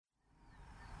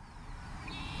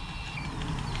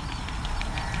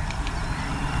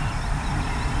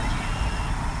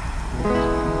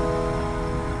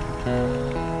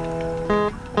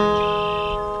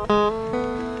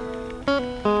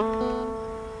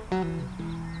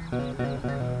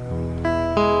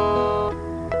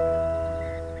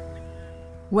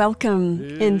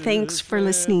Welcome, and thanks for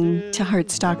listening to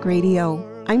Heartstock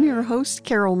Radio. I'm your host,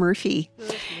 Carol Murphy.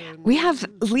 We have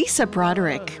Lisa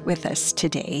Broderick with us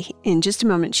today. In just a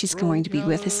moment, she's going to be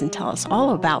with us and tell us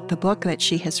all about the book that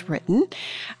she has written.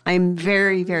 I'm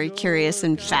very, very curious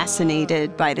and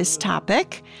fascinated by this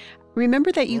topic.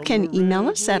 Remember that you can email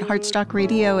us at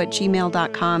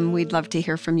heartstockradio@gmail.com. We'd love to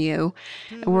hear from you.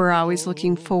 We're always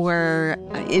looking for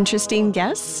interesting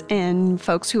guests and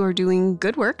folks who are doing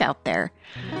good work out there.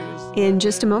 In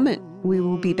just a moment, we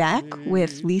will be back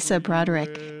with Lisa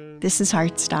Broderick. This is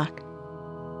Heartstock.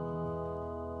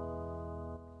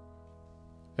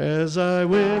 As I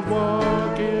went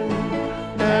walking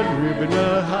that ribbon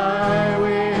of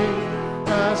highway,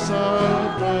 I saw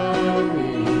a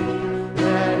glory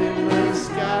that in the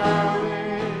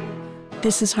skyway.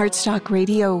 This is Heartstock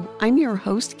Radio. I'm your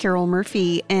host, Carol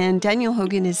Murphy, and Daniel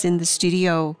Hogan is in the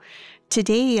studio.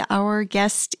 Today, our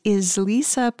guest is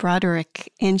Lisa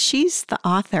Broderick, and she's the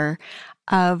author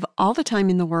of All the Time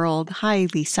in the World. Hi,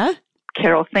 Lisa.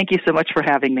 Carol, thank you so much for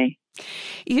having me.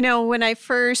 You know, when I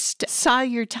first saw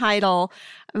your title,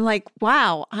 I'm like,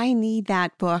 wow, I need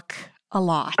that book a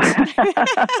lot.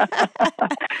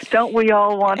 Don't we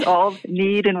all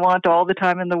need and want all the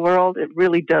time in the world? It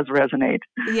really does resonate.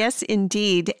 Yes,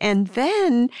 indeed. And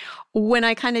then when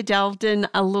I kind of delved in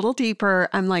a little deeper,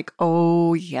 I'm like,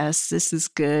 oh, yes, this is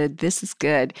good. This is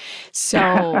good.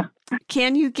 So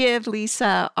can you give,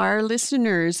 Lisa, our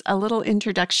listeners a little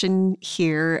introduction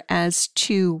here as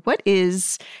to what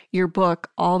is your book,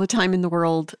 All the Time in the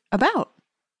World, about?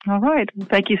 All right.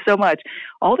 Thank you so much.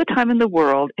 All the time in the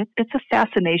world, it's a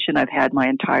fascination I've had my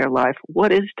entire life.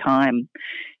 What is time?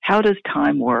 How does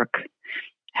time work?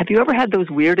 Have you ever had those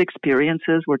weird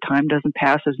experiences where time doesn't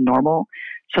pass as normal?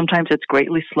 Sometimes it's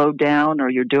greatly slowed down,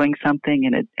 or you're doing something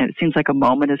and it seems like a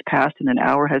moment has passed and an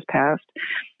hour has passed.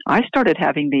 I started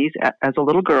having these as a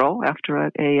little girl after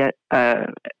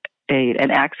an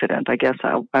accident, I guess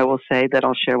I will say, that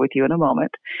I'll share with you in a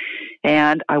moment.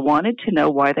 And I wanted to know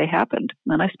why they happened.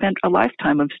 And I spent a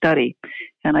lifetime of study.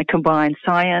 And I combined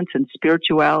science and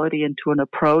spirituality into an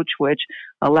approach which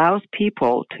allows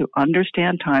people to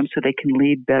understand time so they can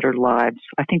lead better lives.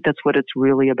 I think that's what it's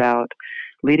really about,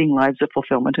 leading lives of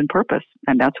fulfillment and purpose.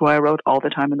 And that's why I wrote All the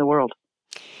Time in the World.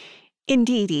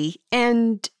 Indeedy.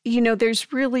 And, you know,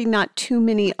 there's really not too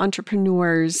many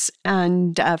entrepreneurs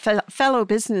and fellow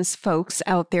business folks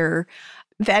out there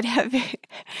that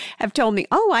have told me,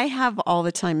 oh, I have all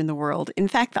the time in the world. In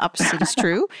fact, the opposite is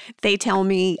true. They tell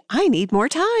me, I need more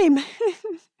time.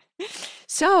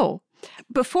 So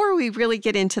before we really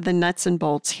get into the nuts and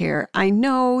bolts here, I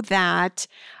know that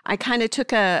I kind of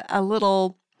took a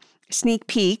little sneak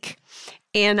peek.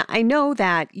 And I know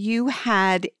that you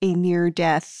had a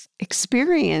near-death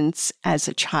experience as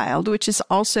a child, which is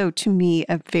also, to me,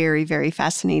 a very, very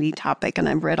fascinating topic. And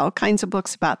I've read all kinds of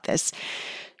books about this.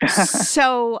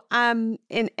 So, and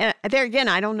there again,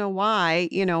 I don't know why,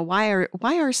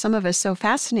 why are some of us so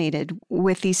fascinated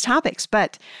with these topics?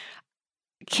 But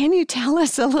can you tell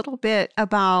us a little bit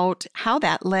about how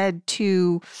that led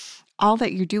to all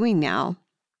that you're doing now?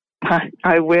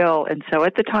 I will. And so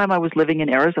at the time I was living in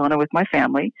Arizona with my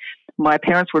family. My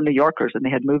parents were New Yorkers, and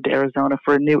they had moved to Arizona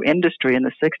for a new industry in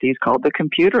the 60s called the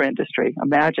computer industry.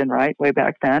 Imagine, right? Way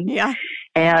back then. Yeah.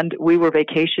 And we were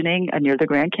vacationing near the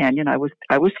Grand Canyon. I was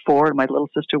 4 and my little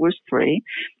sister was 3.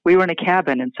 We were in a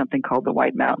cabin in something called the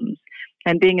White Mountains.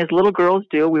 And being as little girls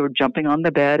do, we were jumping on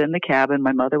the bed in the cabin.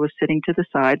 My mother was sitting to the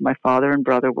side. My father and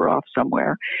brother were off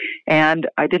somewhere. And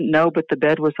I didn't know, but the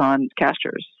bed was on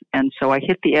casters. And so I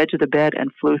hit the edge of the bed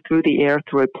and flew through the air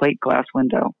through a plate glass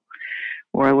window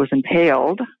where I was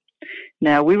impaled.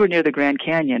 Now, we were near the Grand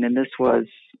Canyon, and this was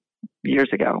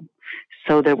years ago.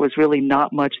 So there was really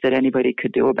not much that anybody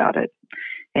could do about it.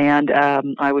 And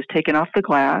I was taken off the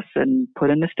glass and put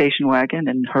in the station wagon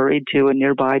and hurried to a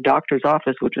nearby doctor's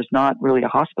office, which was not really a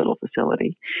hospital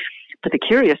facility. But the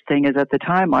curious thing is, at the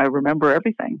time, I remember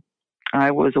everything.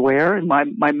 I was aware, and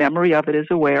my memory of it is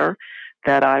aware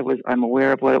that I'm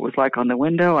aware of what it was like on the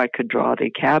window. I could draw the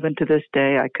cabin to this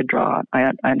day. I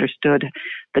understood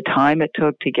the time it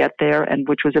took to get there, and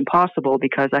which was impossible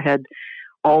because I had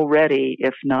already,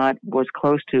 if not was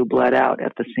close to, bled out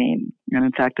at the scene. And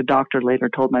in fact, the doctor later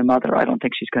told my mother, I don't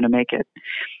think she's going to make it,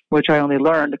 which I only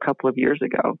learned a couple of years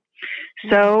ago.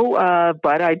 So,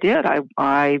 but I did.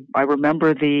 I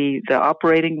remember the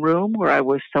operating room where I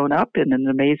was sewn up in an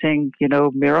amazing,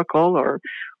 miracle or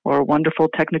wonderful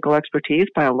technical expertise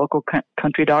by a local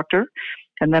country doctor.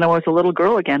 And then I was a little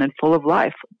girl again and full of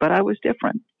life, but I was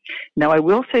different. Now, I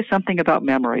will say something about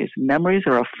memories. Memories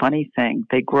are a funny thing.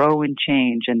 They grow and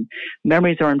change, and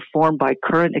memories are informed by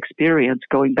current experience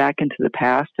going back into the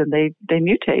past, and they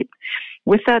mutate.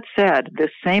 With that said,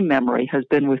 this same memory has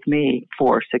been with me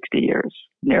for 60 years,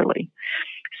 nearly.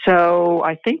 So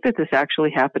I think that this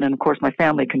actually happened, and of course my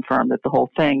family confirmed that the whole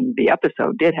thing, the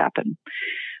episode, did happen.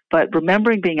 But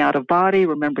remembering being out of body,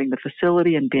 remembering the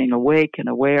facility and being awake and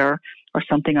aware are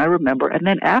something I remember. And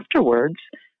then afterwards,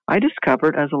 I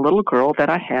discovered as a little girl that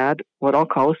I had what I'll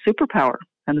call a superpower.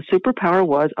 And the superpower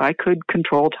was I could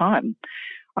control time.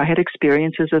 I had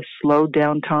experiences of slowed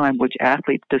down time, which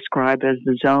athletes describe as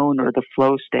the zone or the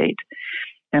flow state.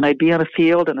 And I'd be on a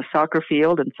field, in a soccer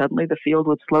field, and suddenly the field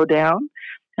would slow down.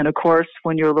 And of course,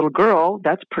 when you're a little girl,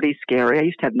 that's pretty scary. I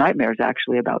used to have nightmares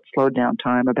actually about slowed down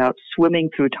time, about swimming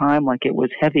through time like it was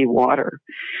heavy water.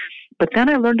 But then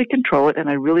I learned to control it, and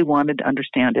I really wanted to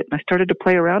understand it. And I started to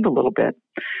play around a little bit,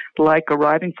 like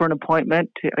arriving for an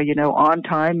appointment, on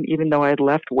time, even though I had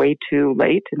left way too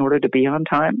late in order to be on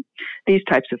time, these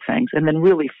types of things. And then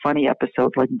really funny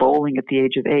episodes like bowling at the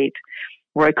age of 8,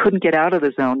 where I couldn't get out of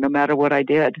the zone no matter what I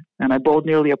did. And I bowled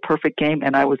nearly a perfect game,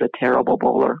 and I was a terrible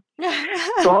bowler.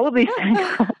 So all of these things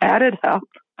added up.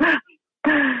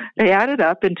 They added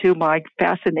up into my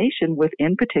fascination with,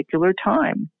 in particular,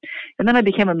 time. And then I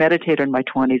became a meditator in my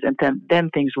 20s, and then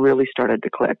things really started to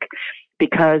click,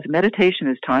 because meditation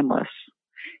is timeless.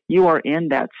 You are in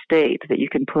that state that you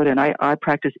can put in. I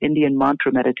practice Indian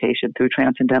mantra meditation through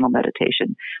transcendental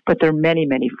meditation, but there are many,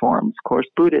 many forms, of course,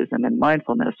 Buddhism and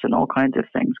mindfulness and all kinds of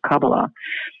things, Kabbalah.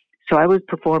 So I was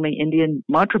performing Indian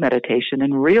mantra meditation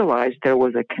and realized there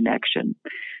was a connection.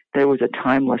 There was a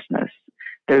timelessness.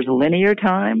 There's linear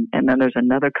time, and then there's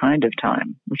another kind of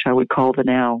time, which I would call the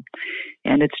now.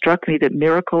 And it struck me that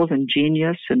miracles and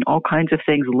genius and all kinds of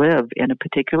things live in a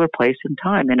particular place and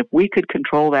time. And if we could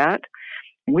control that,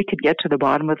 and we could get to the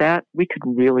bottom of that, we could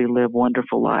really live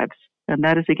wonderful lives. And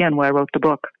that is, again, why I wrote the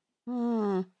book.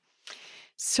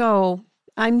 So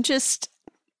I'm just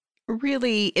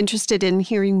really interested in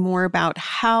hearing more about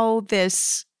how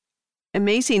this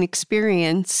amazing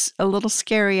experience, a little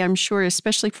scary, I'm sure,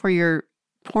 especially for your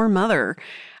poor mother.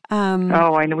 I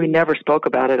know we never spoke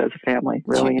about it as a family,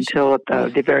 really, until at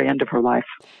the very end of her life.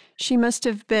 She must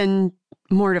have been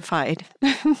mortified.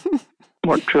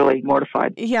 Truly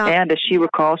mortified. Yeah. And as she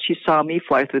recalls, she saw me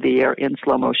fly through the air in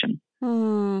slow motion.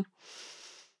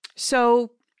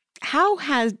 So how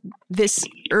has this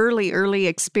early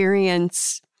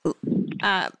experience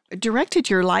directed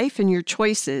your life and your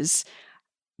choices?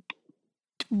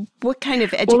 What kind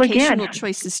of educational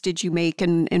choices did you make,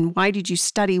 and why did you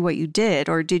study what you did,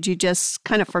 or did you just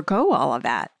kind of forgo all of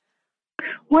that?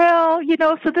 Well,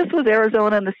 so this was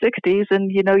Arizona in the 60s,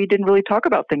 and, you didn't really talk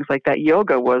about things like that.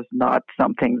 Yoga was not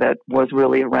something that was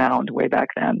really around way back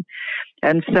then.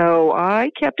 And so I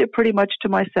kept it pretty much to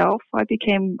myself. I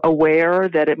became aware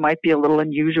that it might be a little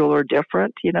unusual or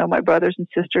different. My brothers and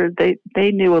sisters,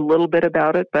 they knew a little bit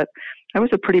about it, but I was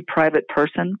a pretty private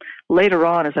person. Later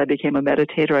on, as I became a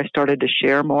meditator, I started to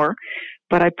share more,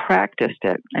 but I practiced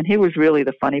it. And here was really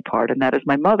the funny part, and that is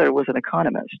my mother was an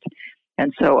economist.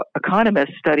 And so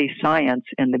economists study science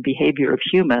and the behavior of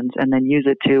humans and then use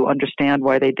it to understand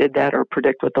why they did that or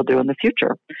predict what they'll do in the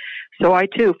future. So I,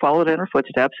 too, followed in her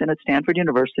footsteps, and at Stanford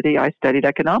University, I studied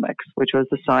economics, which was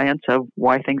the science of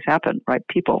why things happen, right?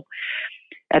 People.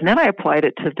 And then I applied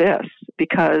it to this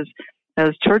because,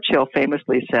 as Churchill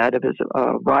famously said of his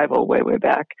rival way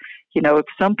back, if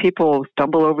some people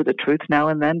stumble over the truth now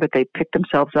and then, but they pick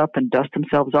themselves up and dust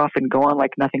themselves off and go on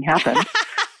like nothing happened.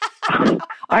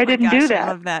 I didn't do that.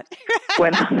 I love that.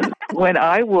 when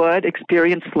I would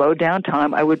experience slowed down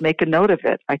time, I would make a note of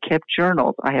it. I kept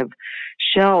journals. I have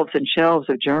shelves and shelves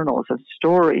of journals, of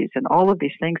stories, and all of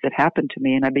these things that happened to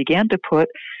me. And I began to put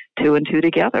 2 and 2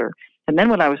 together. And then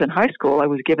when I was in high school, I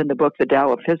was given the book, The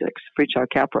Tao of Physics, Fritjof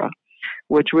Capra,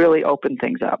 which really opened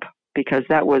things up, because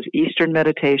that was Eastern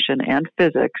meditation and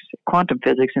physics, quantum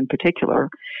physics in particular.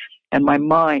 And my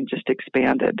mind just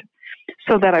expanded.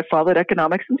 So that I followed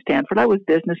economics in Stanford. I was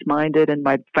business-minded, and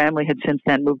my family had since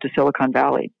then moved to Silicon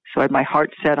Valley. So I had my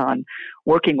heart set on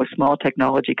working with small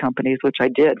technology companies, which I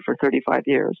did for 35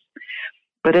 years.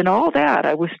 But in all that,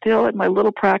 I was still at my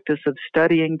little practice of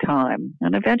studying time.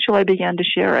 And eventually I began to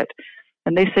share it.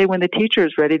 And they say when the teacher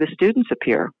is ready, the students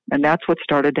appear. And that's what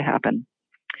started to happen.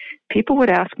 People would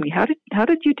ask me, how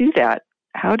did you do that?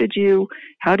 How do you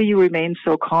remain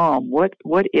so calm? What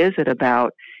is it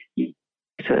about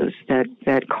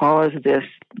that cause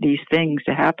these things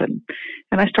to happen?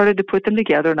 And I started to put them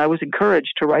together, and I was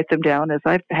encouraged to write them down, as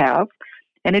I have,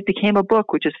 and it became a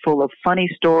book which is full of funny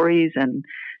stories and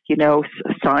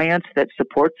science that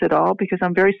supports it all, because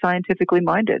I'm very scientifically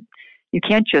minded. You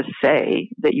can't just say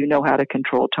that you know how to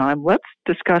control time. Let's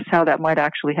discuss how that might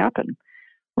actually happen.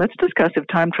 Let's discuss if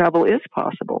time travel is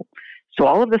possible. So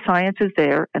all of the science is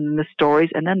there, and then the stories,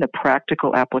 and then the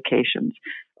practical applications.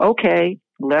 Okay,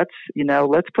 let's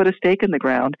put a stake in the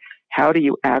ground. How do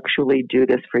you actually do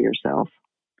this for yourself?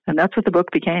 And that's what the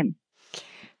book became.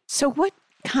 So what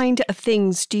kind of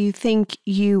things do you think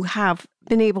you have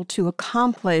been able to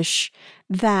accomplish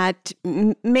that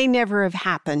may never have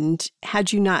happened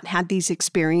had you not had these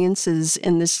experiences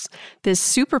and this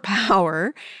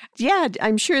superpower? Yeah,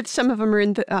 I'm sure some of them are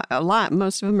in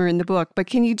most of them are in the book, but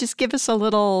can you just give us a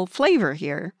little flavor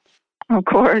here? Of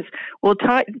course. Well,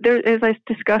 as I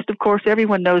discussed, of course,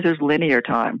 everyone knows there's linear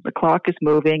time. The clock is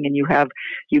moving, and you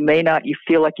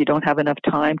feel like you don't have enough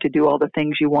time to do all the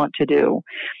things you want to do.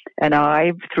 And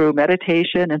through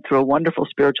meditation and through a wonderful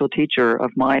spiritual teacher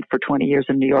of mine for 20 years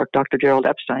in New York, Dr. Gerald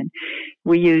Epstein,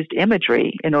 we used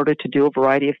imagery in order to do a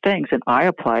variety of things, and I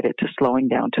applied it to slowing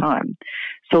down time.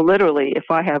 So literally, if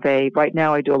I have right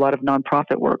now I do a lot of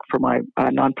nonprofit work for my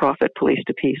nonprofit Police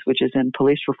to Peace, which is in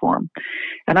police reform.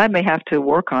 And I may have to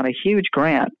work on a huge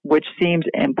grant, which seems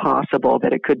impossible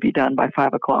that it could be done by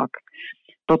 5 o'clock.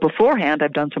 But beforehand,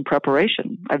 I've done some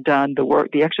preparation. I've done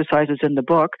the exercises in the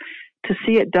book to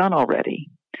see it done already,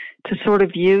 to sort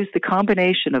of use the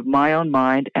combination of my own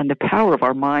mind, and the power of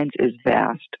our minds is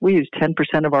vast. We use 10%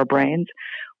 of our brains.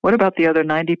 What about the other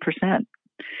 90%?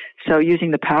 So using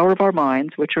the power of our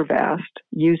minds, which are vast,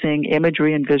 using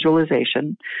imagery and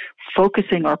visualization,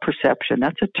 focusing our perception,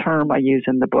 that's a term I use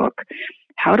in the book.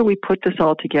 How do we put this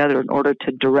all together in order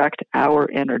to direct our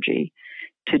energy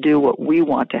to do what we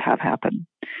want to have happen?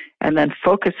 And then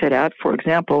focus it at, for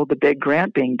example, the big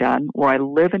grant being done, where I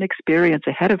live an experience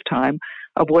ahead of time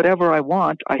of whatever I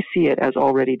want, I see it as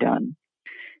already done.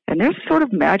 And there's sort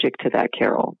of magic to that,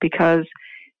 Carol, because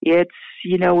it's,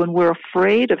 when we're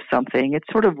afraid of something, it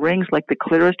sort of rings like the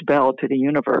clearest bell to the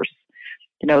universe.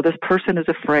 This person is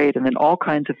afraid, and then all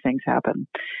kinds of things happen.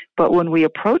 But when we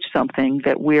approach something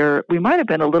that we might have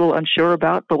been a little unsure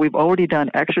about, but we've already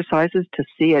done exercises to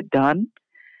see it done,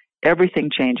 everything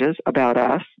changes about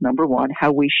us. Number one,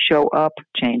 how we show up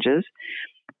changes.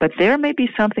 But there may be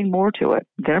something more to it.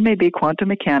 There may be quantum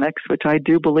mechanics, which I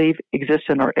do believe exists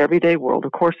in our everyday world.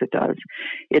 Of course it does.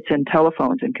 It's in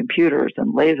telephones and computers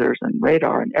and lasers and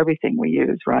radar and everything we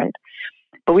use, right?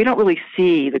 But we don't really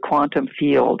see the quantum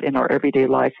field in our everyday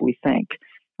life, we think.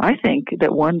 I think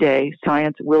that one day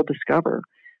science will discover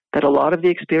that a lot of the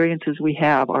experiences we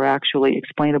have are actually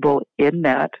explainable within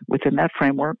that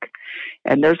framework.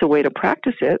 And there's a way to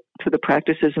practice it through the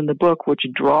practices in the book, which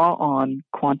draw on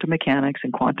quantum mechanics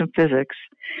and quantum physics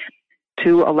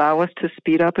to allow us to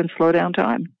speed up and slow down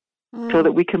time so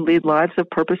that we can lead lives of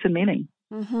purpose and meaning.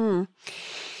 Mm-hmm.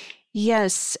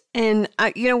 Yes. And,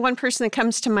 one person that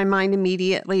comes to my mind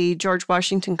immediately, George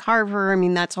Washington Carver. I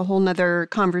mean, that's a whole nother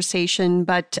conversation.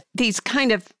 But these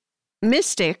kind of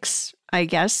mystics, I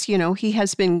guess, he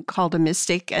has been called a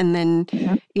mystic, and then,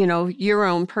 your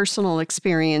own personal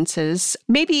experiences.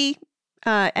 Maybe,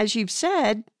 as you've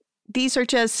said, these are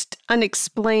just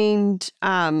unexplained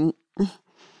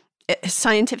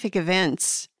scientific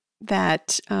events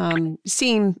that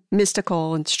seem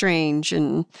mystical and strange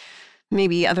and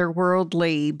maybe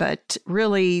otherworldly, but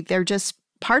really they're just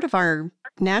part of our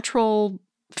natural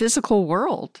physical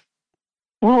world.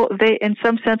 Well, in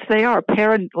some sense, they are.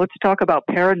 Let's talk about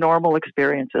paranormal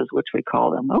experiences, which we call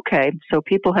them. Okay, so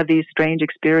people have these strange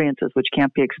experiences which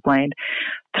can't be explained.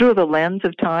 Through the lens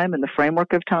of time and the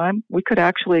framework of time, we could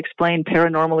actually explain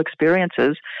paranormal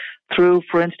experiences through,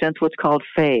 for instance, what's called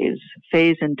phase.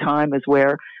 Phase in time is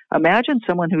where, imagine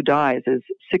someone who dies is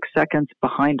 6 seconds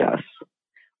behind us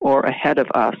or ahead of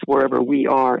us, wherever we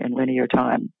are in linear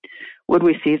time. Would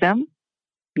we see them?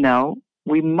 No.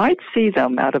 We might see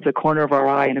them out of the corner of our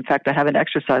eye. And in fact, I have an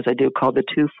exercise I do called the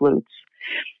 2 flutes,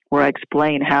 where I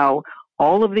explain how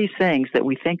all of these things that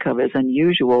we think of as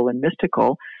unusual and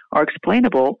mystical are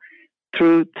explainable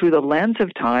through the lens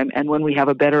of time. And when we have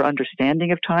a better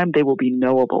understanding of time, they will be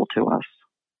knowable to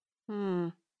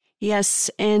us. Yes.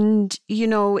 And,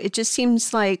 it just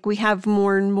seems like we have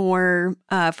more and more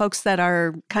folks that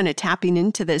are kind of tapping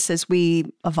into this as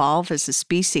we evolve as a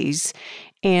species,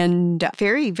 and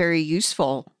very, very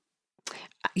useful.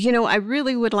 I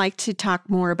really would like to talk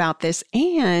more about this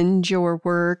and your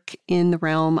work in the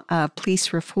realm of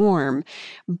police reform,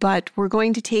 but we're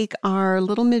going to take our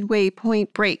little midway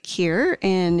point break here.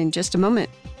 And in just a moment,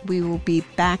 we will be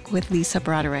back with Lisa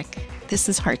Broderick. This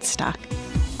is Heartstock.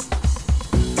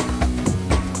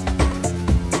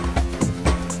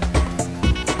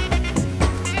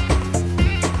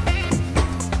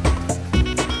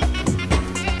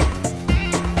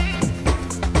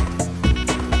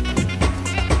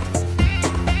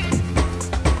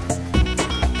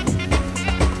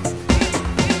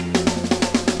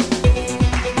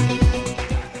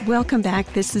 Welcome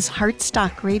back. This is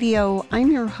Heartstock Radio.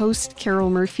 I'm your host,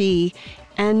 Carol Murphy.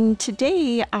 And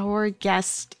today our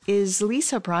guest is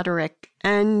Lisa Broderick.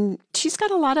 And she's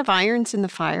got a lot of irons in the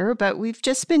fire, but we've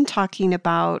just been talking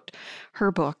about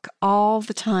her book, All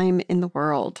the Time in the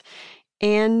World.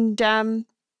 And tell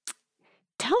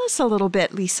us a little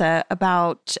bit, Lisa,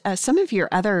 about some of your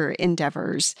other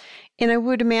endeavors. And I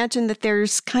would imagine that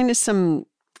there's kind of some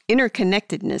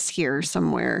interconnectedness here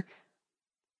somewhere.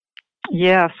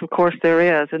 Yes, of course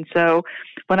there is. And so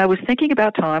when I was thinking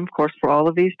about time, of course, for all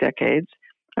of these decades,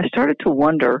 I started to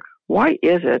wonder, why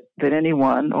is it that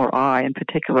anyone, or I in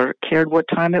particular, cared what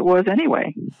time it was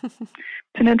anyway? It's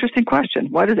an interesting question.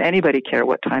 Why does anybody care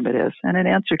what time it is? And an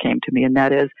answer came to me, and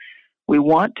that is, we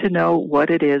want to know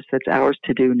what it is that's ours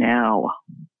to do now.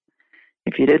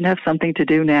 If you didn't have something to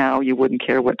do now, you wouldn't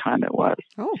care what time it was.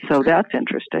 Oh, so true. that's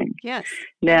interesting. Yes.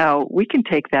 Now, we can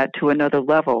take that to another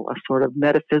level, a sort of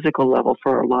metaphysical level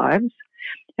for our lives,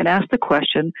 and ask the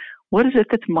question, what is it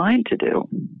that's mine to do?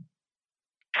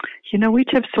 You know, we each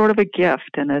have sort of a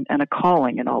gift and a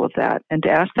calling and all of that. And to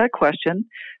ask that question,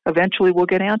 eventually we'll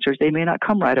get answers. They may not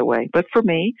come right away. But for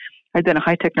me, I'd been a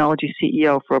high technology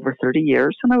CEO for over 30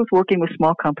 years, and I was working with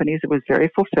small companies. It was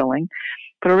very fulfilling.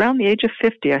 But around the age of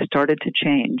 50, I started to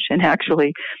change. And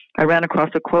actually, I ran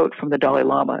across a quote from the Dalai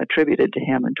Lama attributed to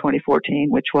him in 2014,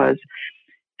 which was,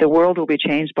 "The world will be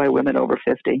changed by women over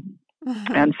 50.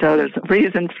 Mm-hmm. And so there's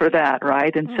reasons for that,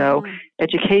 right? And so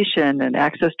education and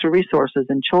access to resources,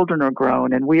 and children are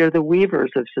grown, and we are the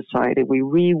weavers of society. We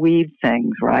reweave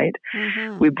things, right?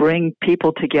 Mm-hmm. We bring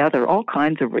people together, all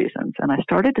kinds of reasons. And I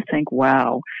started to think,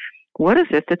 wow, what is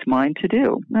it that's mine to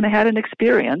do? And I had an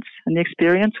experience, and the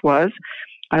experience was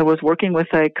I was working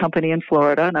with a company in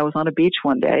Florida, and I was on a beach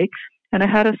one day, and I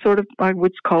had a sort of, I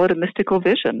would call it a mystical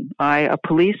vision. A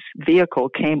police vehicle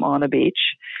came on a beach.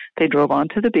 They drove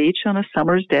onto the beach on a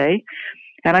summer's day,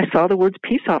 and I saw the words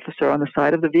peace officer on the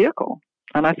side of the vehicle.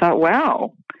 And I thought,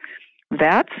 wow,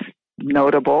 that's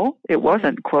notable. It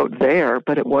wasn't, quote, there,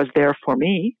 but it was there for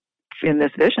me in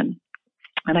this vision.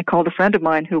 And I called a friend of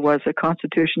mine who was a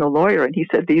constitutional lawyer, and he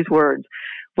said these words,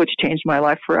 which changed my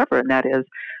life forever, and that is,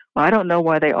 I don't know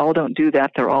why they all don't do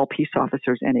that. They're all peace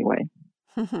officers anyway.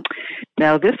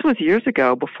 Now, this was years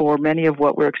ago, before many of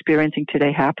what we're experiencing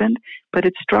today happened, but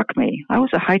it struck me. I was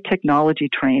a high technology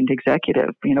trained executive,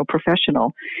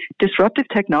 professional. Disruptive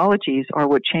technologies are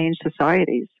what change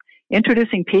societies.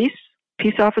 Introducing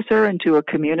peace officer into a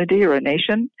community or a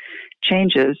nation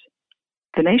changes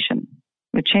the nation.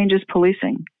 It changes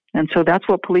policing. And so that's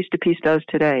what Police to Peace does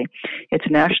today. It's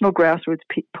national grassroots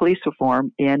police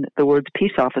reform in the words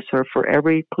peace officer for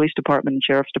every police department and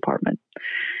sheriff's department.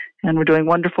 And we're doing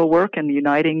wonderful work and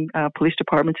uniting police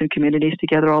departments and communities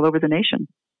together all over the nation.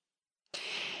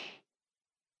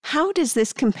 How does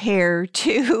this compare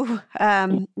to,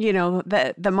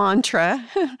 the mantra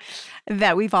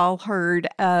that we've all heard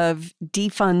of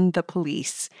defund the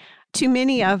police? To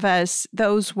many of us,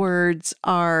 those words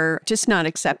are just not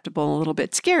acceptable, a little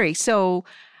bit scary. So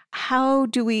how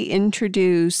do we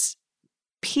introduce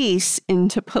peace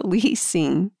into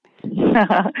policing?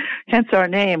 Hence our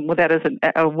name. Well, that is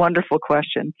a wonderful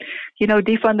question.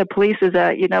 Defund the police is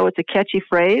it's a catchy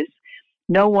phrase.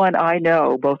 No one I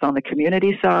know, both on the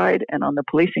community side and on the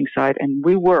policing side, and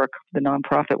the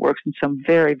nonprofit works in some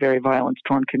very, very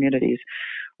violence-torn communities,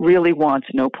 really wants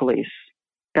no police.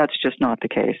 That's just not the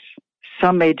case.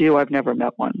 Some may do. I've never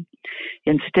met one.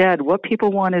 Instead, what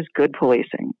people want is good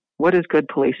policing. What is good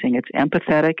policing? It's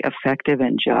empathetic, effective,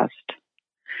 and just.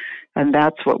 And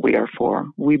that's what we are for.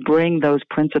 We bring those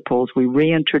principles, we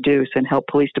reintroduce and help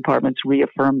police departments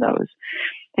reaffirm those.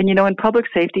 And in public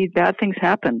safety, bad things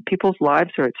happen. People's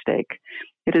lives are at stake.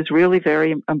 It is really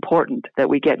very important that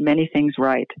we get many things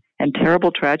right, and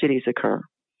terrible tragedies occur.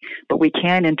 But we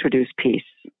can introduce peace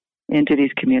into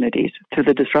these communities through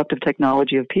the disruptive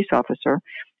technology of peace officer,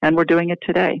 and we're doing it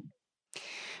today.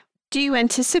 Do you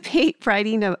anticipate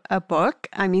writing a book?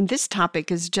 I mean, this topic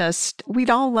is just, we'd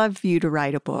all love you to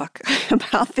write a book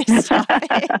about this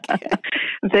topic.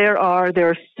 There are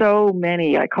so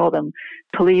many, I call them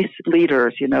police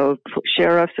leaders,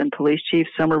 sheriffs and police chiefs.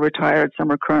 Some are retired, some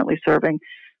are currently serving,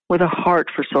 with a heart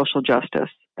for social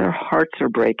justice. Their hearts are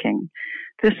breaking.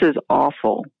 This is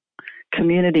awful.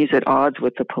 Communities at odds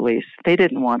with the police. They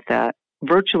didn't want that.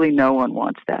 Virtually no one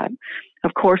wants that.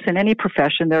 Of course, in any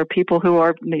profession, there are people who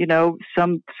are,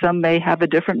 some may have a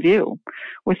different view.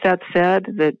 With that said,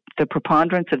 the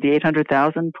preponderance of the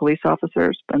 800,000 police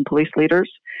officers and police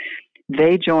leaders,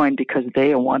 they join because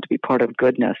they want to be part of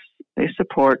goodness. They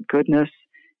support goodness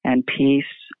and peace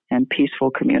and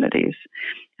peaceful communities.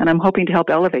 And I'm hoping to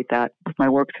help elevate that with my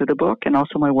work through the book and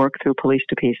also my work through Police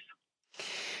to Peace.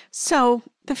 So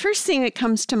the first thing that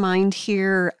comes to mind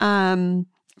here,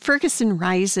 Ferguson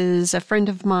Rises, a friend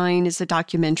of mine is a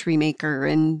documentary maker.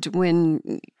 And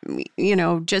when,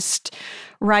 just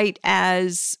right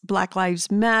as Black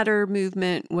Lives Matter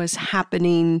movement was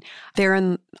happening,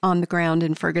 they're on the ground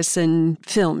in Ferguson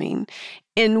filming.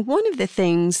 And one of the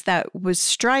things that was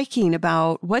striking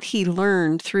about what he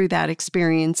learned through that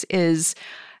experience is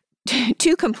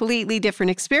two completely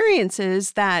different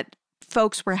experiences that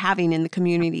folks were having in the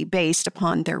community based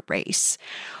upon their race.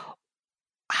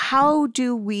 How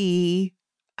do we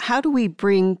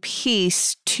bring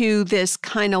peace to this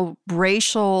kind of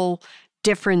racial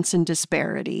difference and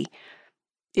disparity?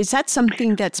 Is that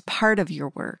something that's part of your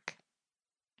work?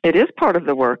 It is part of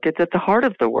the work. It's at the heart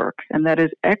of the work, and that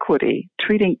is equity,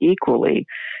 treating equally.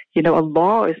 A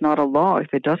law is not a law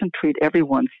if it doesn't treat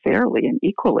everyone fairly and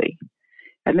equally.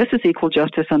 And this is equal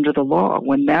justice under the law.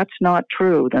 When that's not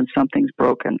true, then something's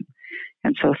broken.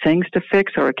 And so things to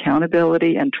fix are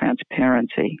accountability and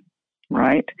transparency,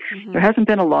 right? Mm-hmm. There hasn't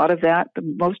been a lot of that.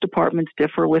 Most departments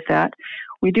differ with that.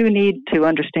 We do need to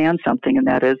understand something, and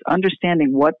that is understanding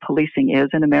what policing is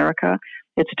in America.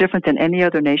 It's different than any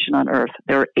other nation on earth.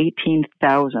 There are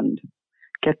 18,000,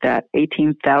 get that,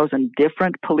 18,000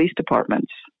 different police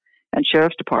departments and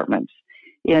sheriff's departments.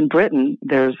 In Britain,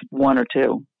 there's one or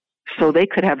two. So they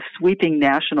could have sweeping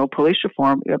national police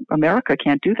reform. America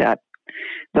can't do that.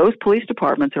 Those police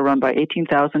departments are run by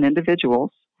 18,000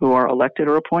 individuals who are elected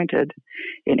or appointed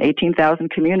in 18,000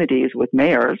 communities with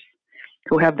mayors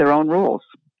who have their own rules.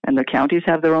 And their counties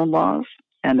have their own laws,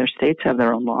 and their states have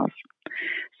their own laws.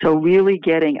 So really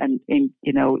getting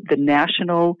the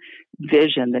national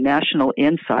vision, the national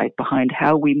insight behind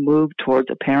how we move towards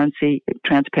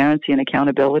transparency, and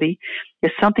accountability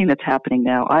is something that's happening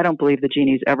now. I don't believe the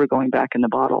genie's ever going back in the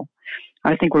bottle.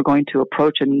 I think we're going to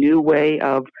approach a new way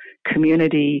of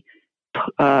community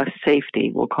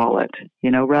safety, we'll call it,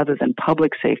 rather than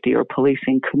public safety or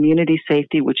policing, community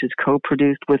safety, which is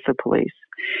co-produced with the police.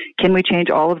 Can we change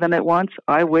all of them at once?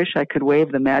 I wish I could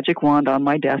wave the magic wand on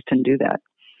my desk and do that.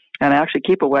 And I actually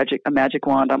keep a magic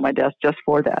wand on my desk just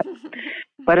for that.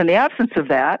 But in the absence of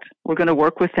that, we're going to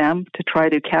work with them to try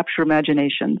to capture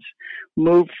imaginations,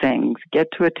 move things, get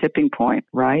to a tipping point,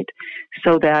 right?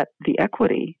 So that the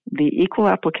equity, the equal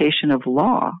application of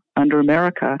law under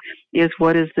America is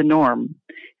what is the norm.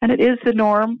 And it is the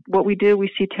norm. What we do,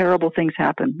 we see terrible things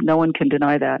happen. No one can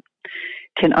deny that.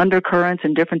 Can undercurrents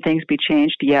and different things be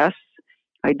changed? Yes.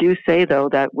 I do say, though,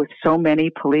 that with so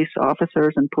many police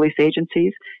officers and police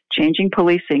agencies, changing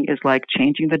policing is like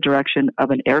changing the direction of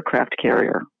an aircraft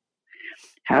carrier.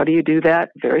 How do you do that?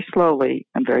 Very slowly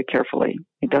and very carefully.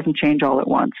 It doesn't change all at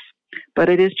once, but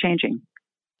it is changing.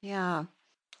 Yeah.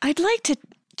 I'd like to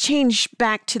change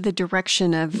back to the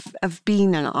direction of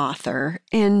being an author,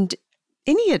 and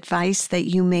any advice that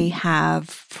you may have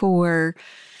for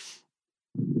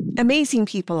amazing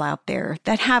people out there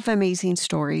that have amazing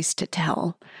stories to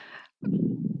tell.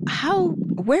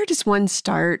 Where does one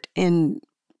start, and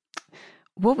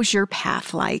what was your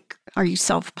path like? Are you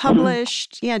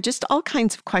self-published? Mm-hmm. Yeah, just all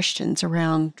kinds of questions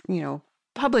around,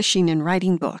 publishing and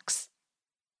writing books.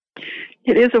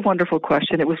 It is a wonderful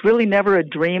question. It was really never a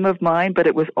dream of mine, but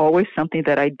it was always something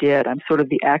that I did. I'm sort of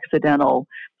the accidental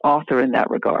author in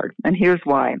that regard. And here's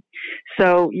why.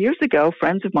 So years ago,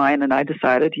 friends of mine and I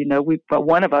decided,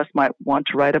 one of us might want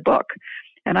to write a book.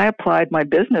 And I applied my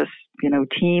business,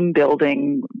 team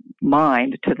building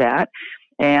mind to that.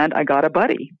 And I got a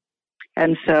buddy.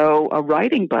 And so a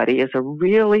writing buddy is a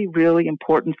really, really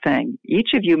important thing. Each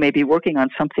of you may be working on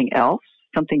something else,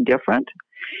 something different,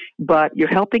 but you're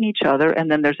helping each other,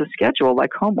 and then there's a schedule like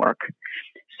homework.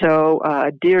 So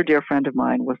a dear, dear friend of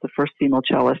mine was the first female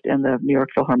cellist in the New York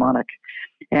Philharmonic,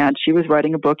 and she was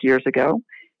writing a book years ago,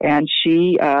 and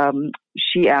she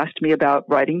asked me about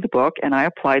writing the book, and I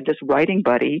applied this writing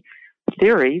buddy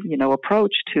theory,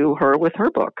 approach to her with her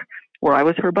book, where I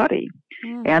was her buddy.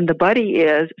 Mm. And the buddy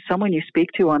is someone you speak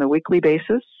to on a weekly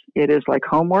basis. It is like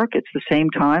homework. It's the same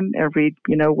time every,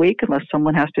 week, unless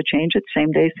someone has to change it,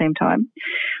 same day, same time,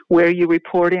 where you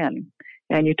report in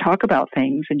and you talk about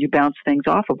things and you bounce things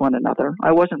off of one another.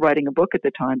 I wasn't writing a book at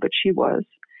the time, but she was.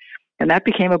 And that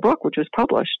became a book, which was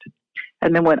published.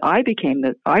 And then when I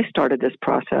started this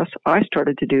process, I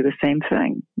started to do the same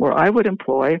thing, where I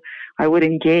would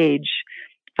engage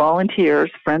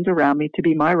volunteers, friends around me, to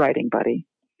be my writing buddy.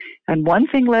 And one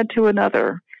thing led to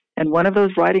another. And one of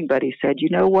those writing buddies said, you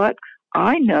know what?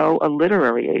 I know a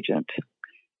literary agent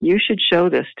you should show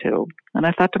this to. And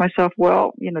I thought to myself,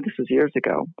 well, this was years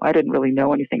ago. I didn't really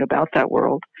know anything about that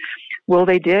world. Well,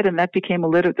 they did, and that became the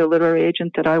literary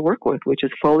agent that I work with, which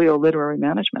is Folio Literary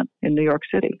Management in New York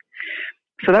City.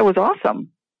 So that was awesome,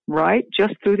 right?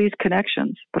 Just through these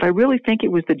connections. But I really think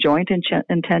it was the joint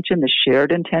intention, the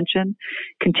shared intention,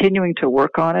 continuing to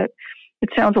work on it. It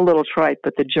sounds a little trite,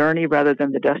 but the journey rather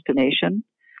than the destination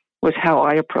was how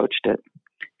I approached it.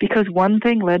 Because one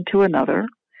thing led to another,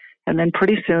 and then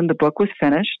pretty soon the book was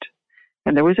finished,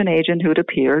 and there was an agent who had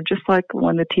appeared, just like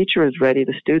when the teacher is ready,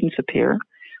 the students appear.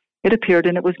 It appeared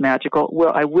and it was magical.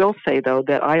 Well, I will say, though,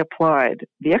 that I applied,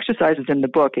 the exercises in the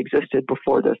book existed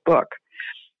before this book,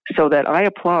 so that I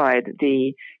applied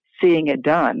the seeing it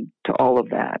done to all of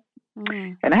that.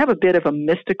 Mm. And I have a bit of a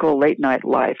mystical late night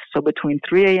life. So between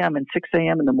 3 a.m. and 6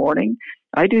 a.m. in the morning,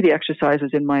 I do the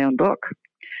exercises in my own book,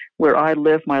 where I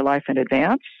live my life in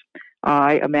advance.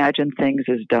 I imagine things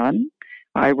as done.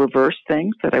 I reverse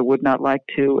things that I would not like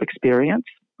to experience.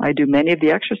 I do many of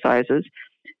the exercises,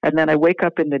 and then I wake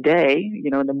up in the day,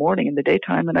 in the morning, in the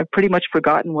daytime, and I've pretty much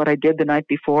forgotten what I did the night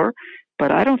before.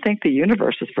 But I don't think the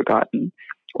universe has forgotten,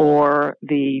 or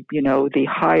the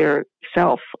higher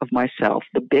self of myself,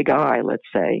 the big I, let's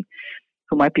say,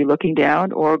 who might be looking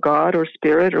down, or God or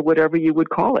spirit or whatever you would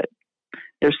call it.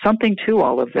 There's something to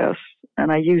all of this,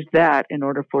 and I use that in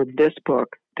order for this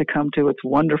book to come to its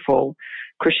wonderful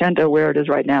crescendo where it is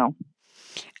right now.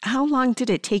 How long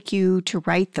did it take you to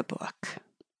write the book?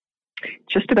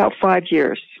 Just about 5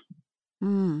 years.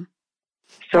 Mm.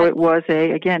 So it was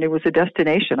a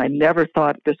destination. I never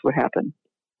thought this would happen.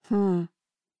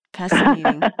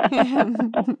 Fascinating.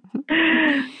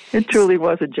 It truly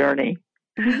was a journey.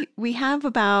 We have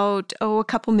about, a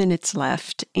couple minutes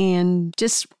left, and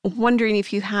just wondering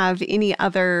if you have any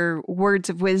other words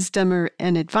of wisdom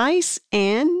and advice,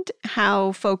 and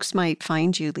how folks might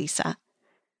find you, Lisa.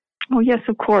 Oh, yes,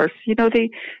 of course.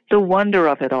 The wonder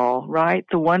of it all, right?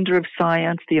 The wonder of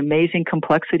science, the amazing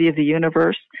complexity of the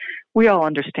universe. We all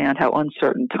understand how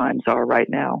uncertain times are right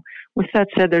now. With that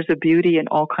said, there's a beauty in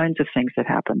all kinds of things that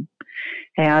happen.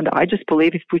 And I just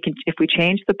believe if we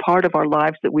change the part of our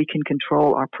lives that we can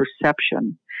control, our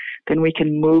perception, then we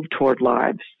can move toward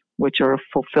lives which are of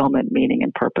fulfillment, meaning,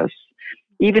 and purpose,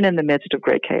 even in the midst of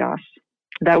great chaos.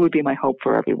 That would be my hope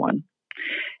for everyone.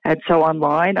 And so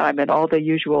online, I'm at all the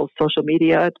usual social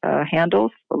media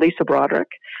handles, Lisa Broderick,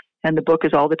 and the book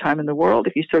is All the Time in the World.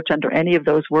 If you search under any of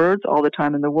those words, All the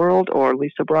Time in the World or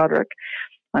Lisa Broderick,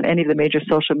 on any of the major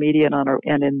social media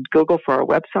and in Google for our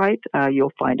website,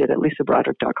 you'll find it at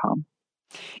lisabroderick.com.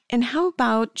 And how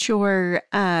about your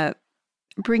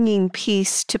bringing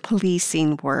peace to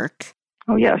policing work?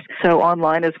 Oh, yes. So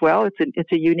online as well.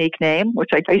 It's a unique name, which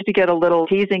I used to get a little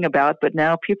teasing about, but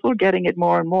now people are getting it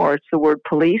more and more. It's the word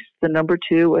police, the number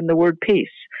 2, and the word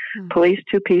peace.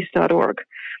 Police2peace.org.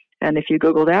 And if you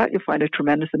Google that, you'll find a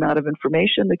tremendous amount of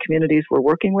information, the communities we're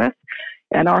working with,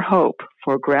 and our hope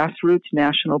for grassroots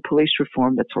national police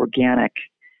reform that's organic,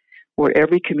 where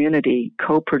every community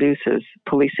co-produces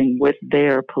policing with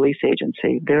their police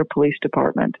agency, their police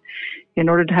department, in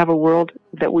order to have a world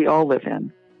that we all live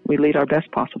in. We lead our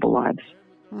best possible lives.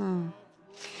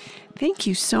 Thank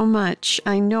you so much.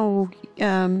 I know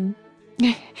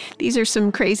these are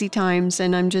some crazy times,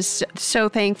 and I'm just so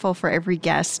thankful for every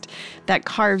guest that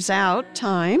carves out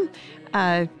time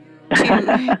to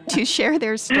share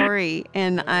their story.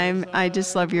 And I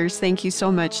just love yours. Thank you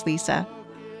so much, Lisa.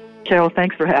 Carol,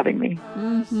 thanks for having me.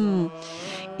 Mm-hmm.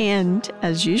 And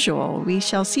as usual, we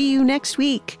shall see you next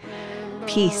week.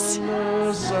 Peace.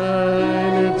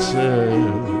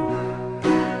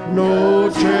 No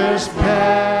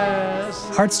trespass.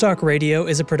 Heartstock Radio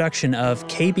is a production of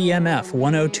KBMF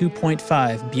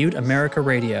 102.5 Butte America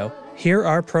Radio. Hear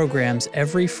our programs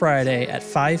every Friday at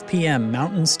 5 p.m.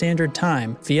 Mountain Standard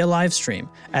Time via live stream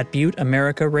at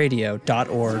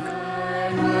butteamericaradio.org.